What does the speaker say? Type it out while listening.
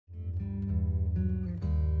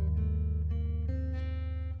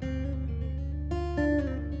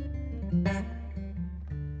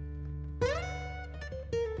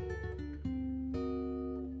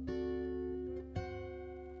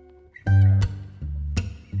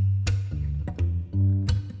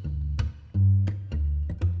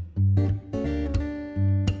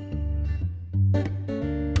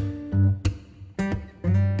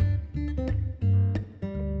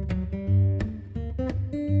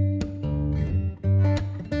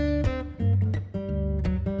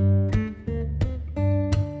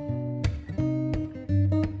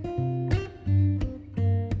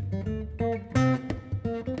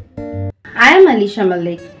I am Alisha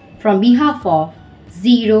Malik from behalf of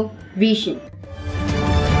Zero Vision.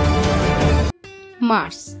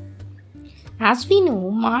 Mars. As we know,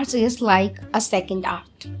 Mars is like a second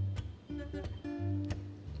Earth.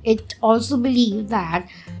 It also believed that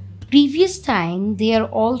previous time there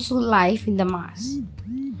also life in the Mars.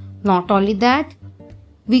 Not only that,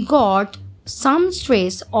 we got some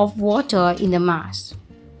trace of water in the Mars.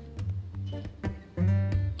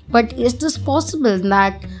 But is this possible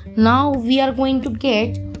that now we are going to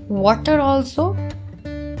get water also?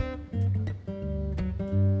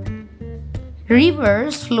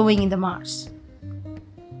 Rivers flowing in the Mars.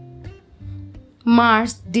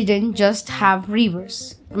 Mars didn't just have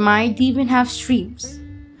rivers, it might even have streams.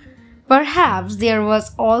 Perhaps there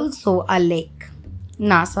was also a lake.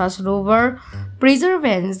 NASA's rover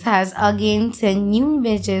Perseverance has again sent new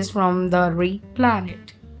images from the red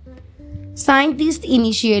planet. Scientists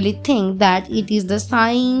initially think that it is the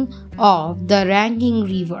sign of the Ranking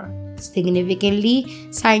River. Significantly,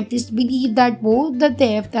 scientists believe that both the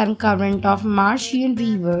depth and current of Martian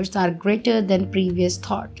rivers are greater than previous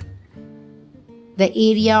thought. The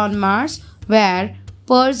area on Mars where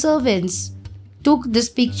Perseverance took this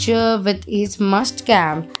picture with its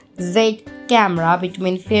Mastcam-Z camera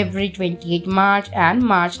between February 28 March and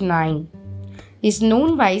March 9 is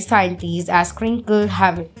known by scientists as Scrinkle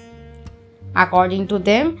Haven. According to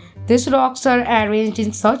them, these rocks are arranged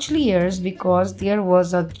in such layers because there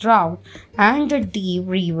was a drought and a deep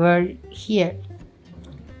river here.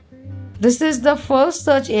 This is the first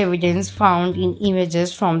such evidence found in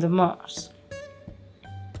images from the Mars.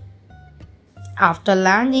 After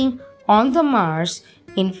landing on the Mars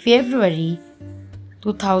in February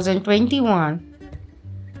 2021,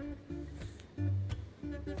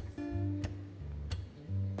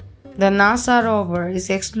 the NASA rover is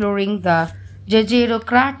exploring the Jezero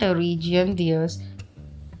crater region there.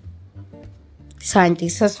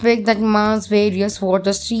 Scientists suspect that Mars' various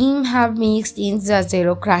water streams have mixed in the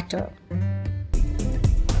Jezero crater.